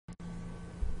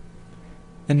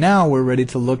And now we're ready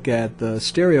to look at the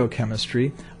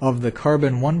stereochemistry of the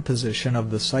carbon 1 position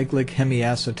of the cyclic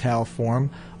hemiacetal form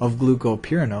of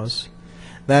glucopyranose.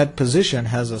 That position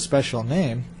has a special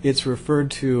name. It's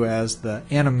referred to as the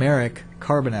anomeric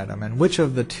carbon atom. And which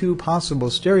of the two possible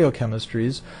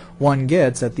stereochemistries one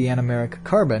gets at the anomeric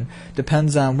carbon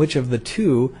depends on which of the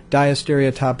two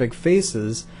diastereotopic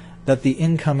faces that the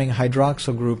incoming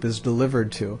hydroxyl group is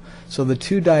delivered to. So the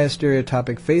two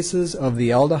diastereotopic faces of the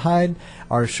aldehyde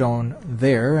are shown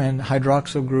there, and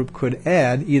hydroxyl group could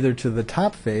add either to the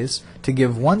top face to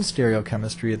give one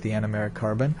stereochemistry at the anomeric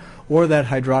carbon, or that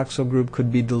hydroxyl group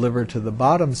could be delivered to the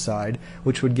bottom side,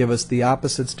 which would give us the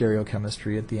opposite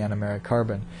stereochemistry at the anomeric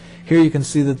carbon. Here you can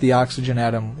see that the oxygen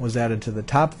atom was added to the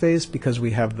top face because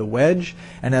we have the wedge,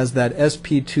 and as that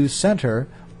sp2 center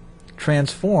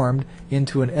transformed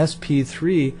into an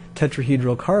sp3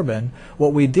 tetrahedral carbon,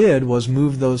 what we did was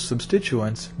move those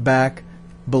substituents back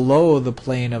below the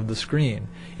plane of the screen.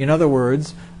 In other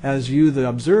words, as you, the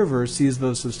observer, sees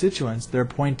those substituents, they're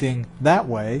pointing that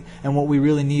way, and what we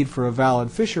really need for a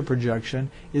valid Fisher projection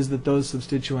is that those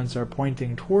substituents are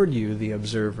pointing toward you, the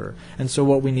observer. And so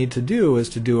what we need to do is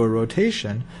to do a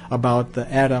rotation about the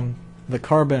atom, the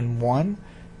carbon 1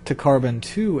 to carbon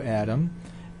 2 atom,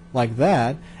 like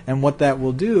that, and what that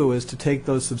will do is to take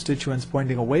those substituents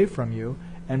pointing away from you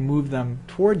and move them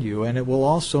toward you, and it will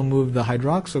also move the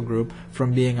hydroxyl group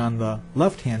from being on the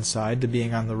left-hand side to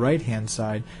being on the right-hand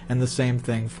side, and the same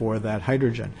thing for that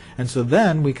hydrogen. And so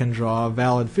then we can draw a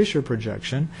valid Fisher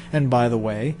projection, and by the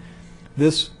way,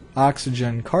 this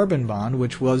oxygen-carbon bond,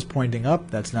 which was pointing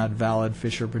up, that's not valid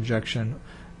Fisher projection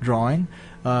drawing,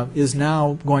 is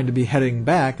now going to be heading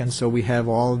back, and so we have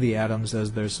all of the atoms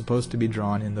as they're supposed to be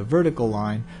drawn in the vertical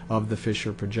line of the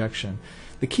Fisher projection.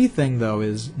 The key thing, though,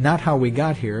 is not how we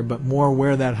got here, but more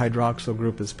where that hydroxyl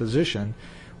group is positioned.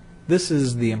 This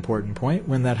is the important point.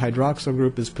 When that hydroxyl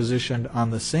group is positioned on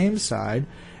the same side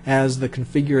as the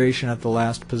configuration at the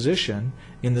last position,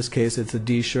 in this case it's a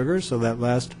D sugar, so that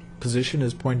last position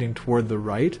is pointing toward the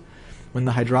right. When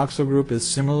the hydroxyl group is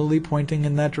similarly pointing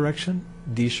in that direction,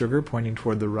 D sugar pointing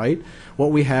toward the right,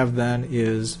 what we have then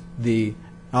is the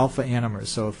alpha anomer.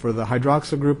 So for the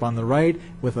hydroxyl group on the right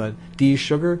with a D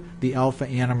sugar, the alpha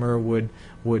anomer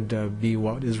would be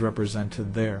what is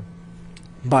represented there.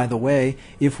 By the way,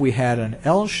 if we had an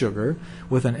L sugar,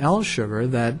 with an L sugar,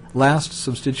 that last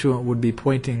substituent would be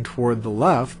pointing toward the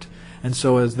left, and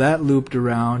so as that looped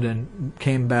around and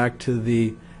came back to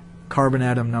the carbon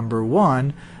atom number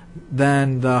 1,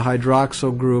 then the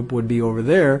hydroxyl group would be over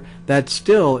there. That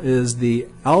still is the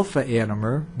alpha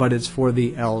anomer, but it's for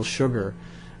the L sugar.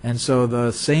 And so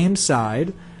the same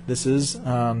side, this is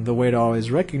the way to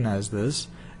always recognize this,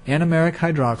 anomeric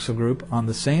hydroxyl group on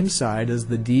the same side as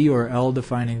the D or L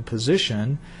defining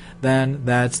position, then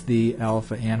that's the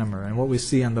alpha anomer. And what we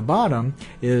see on the bottom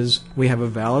is we have a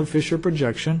valid Fisher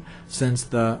projection since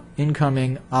the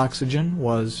incoming oxygen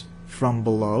was from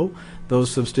below.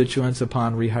 Those substituents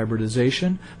upon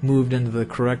rehybridization moved into the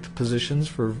correct positions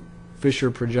for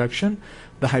Fisher projection.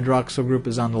 The hydroxyl group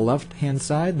is on the left-hand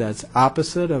side. That's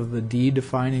opposite of the D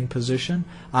defining position.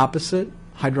 Opposite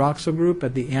hydroxyl group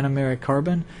at the anomeric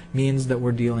carbon means that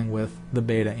we're dealing with the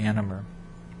beta anomer.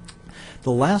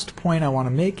 The last point I want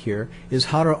to make here is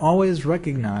how to always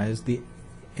recognize the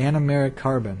anomeric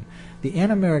carbon. The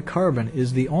anomeric carbon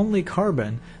is the only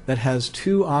carbon that has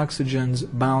two oxygens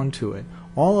bound to it.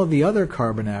 All of the other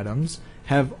carbon atoms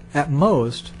have at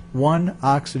most one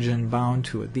oxygen bound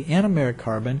to it. The anomeric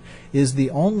carbon is the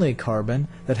only carbon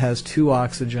that has two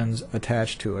oxygens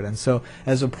attached to it. And so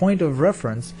as a point of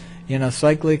reference, in a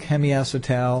cyclic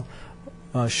hemiacetal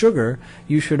sugar,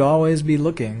 you should always be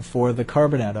looking for the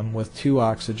carbon atom with two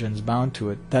oxygens bound to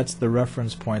it. That's the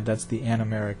reference point. That's the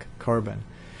anomeric carbon.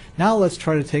 Now let's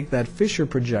try to take that Fisher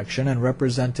projection and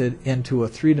represent it into a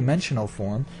three-dimensional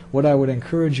form. What I would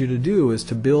encourage you to do is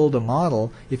to build a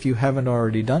model, if you haven't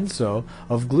already done so,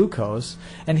 of glucose.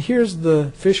 And here's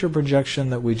the Fisher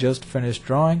projection that we just finished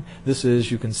drawing. This is,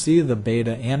 you can see, the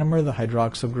beta anomer, the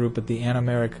hydroxyl group at the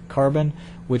anomeric carbon,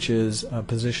 which is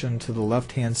positioned to the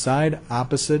left-hand side,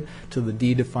 opposite to the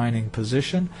D-defining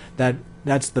position.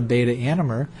 That's the beta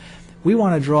anomer. We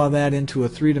want to draw that into a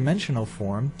three-dimensional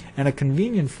form, and a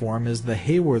convenient form is the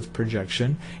Haworth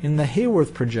projection. In the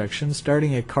Haworth projection,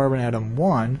 starting at carbon atom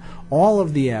 1, all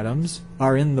of the atoms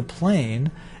are in a plane,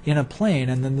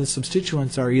 and then the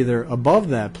substituents are either above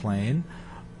that plane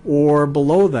or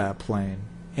below that plane.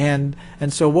 And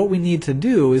so what we need to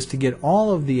do is to get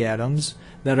all of the atoms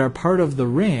that are part of the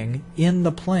ring in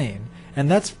the plane.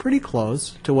 And that's pretty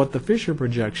close to what the Fisher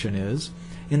projection is.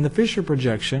 In the Fisher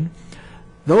projection,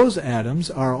 those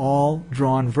atoms are all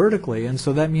drawn vertically, and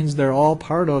so that means they're all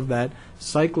part of that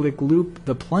cyclic loop,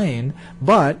 the plane,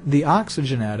 but the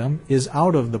oxygen atom is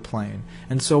out of the plane.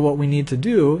 And so what we need to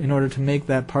do in order to make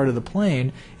that part of the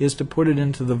plane is to put it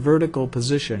into the vertical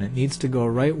position. It needs to go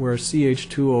right where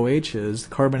CH2OH is,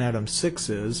 carbon atom 6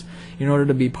 is, in order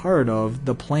to be part of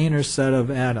the planar set of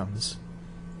atoms.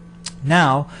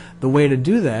 Now, the way to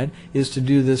do that is to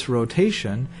do this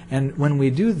rotation, and when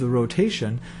we do the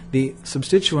rotation, the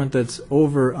substituent that's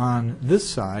over on this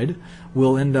side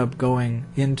will end up going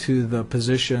into the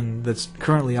position that's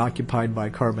currently occupied by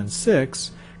carbon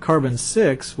 6. Carbon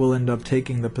 6 will end up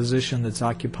taking the position that's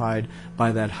occupied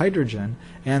by that hydrogen,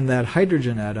 and that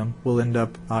hydrogen atom will end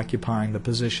up occupying the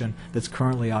position that's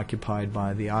currently occupied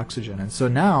by the oxygen. And so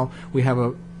now we have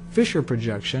a Fisher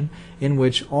projection in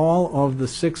which all of the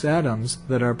 6 atoms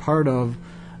that are part of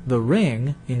the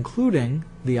ring, including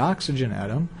the oxygen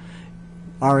atom,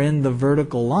 are in the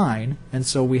vertical line, and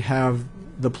so we have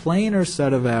the planar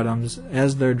set of atoms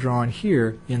as they're drawn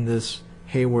here in this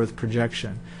Haworth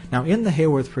projection. Now, in the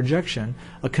Haworth projection,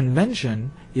 a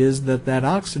convention is that that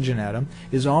oxygen atom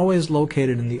is always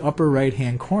located in the upper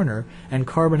right-hand corner, and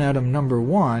carbon atom number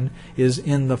 1 is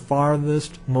in the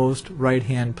farthest most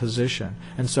right-hand position.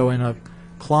 And so in a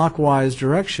clockwise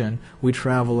direction, we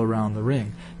travel around the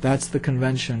ring. That's the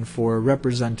convention for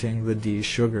representing the D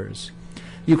sugars.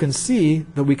 You can see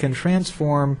that we can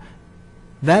transform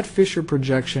that Fisher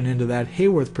projection into that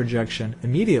Haworth projection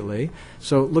immediately.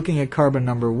 So looking at carbon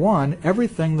number 1,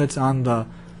 everything that's on the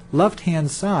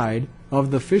left-hand side of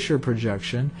the Fisher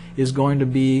projection is going to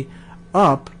be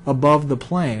up above the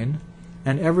plane,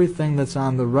 and everything that's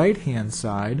on the right-hand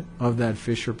side of that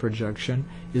Fisher projection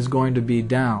is going to be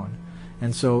down.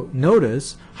 And so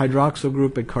notice hydroxyl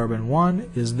group at carbon 1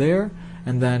 is there,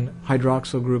 and then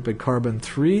hydroxyl group at carbon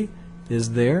 3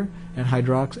 is there, and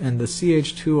the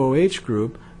CH2OH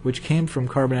group, which came from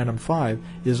carbon atom 5,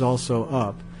 is also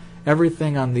up.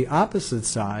 Everything on the opposite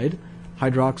side,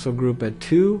 hydroxyl group at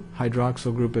 2,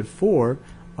 hydroxyl group at 4,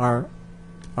 are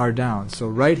down. So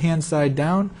right-hand side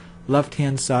down,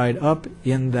 left-hand side up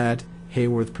in that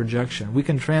Haworth projection. We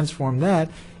can transform that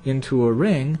into a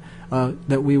ring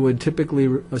that we would typically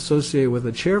associate with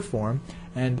a chair form,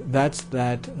 and that's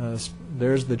that.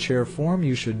 There's the chair form.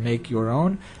 You should make your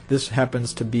own. This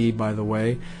happens to be, by the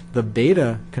way, the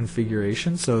beta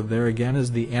configuration. So there again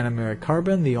is the anomeric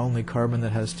carbon, the only carbon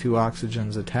that has 2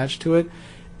 oxygens attached to it.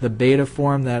 The beta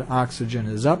form, that oxygen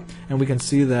is up, and we can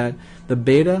see that the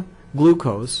beta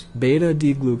glucose, beta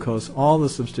D-glucose, all the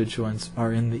substituents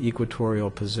are in the equatorial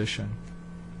position.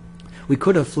 We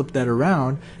could have flipped that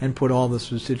around and put all the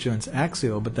substituents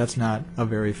axial, but that's not a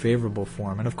very favorable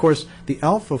form. And of course, the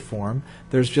alpha form,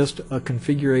 there's just a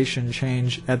configuration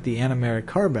change at the anomeric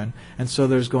carbon, and so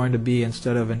there's going to be,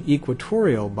 instead of an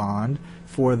equatorial bond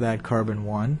for that carbon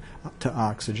 1 to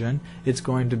oxygen, it's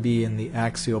going to be in the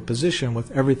axial position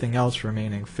with everything else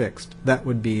remaining fixed. That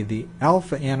would be the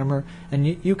alpha anomer, and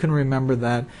you can remember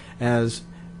that as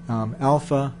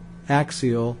alpha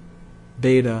axial,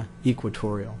 beta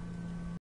equatorial.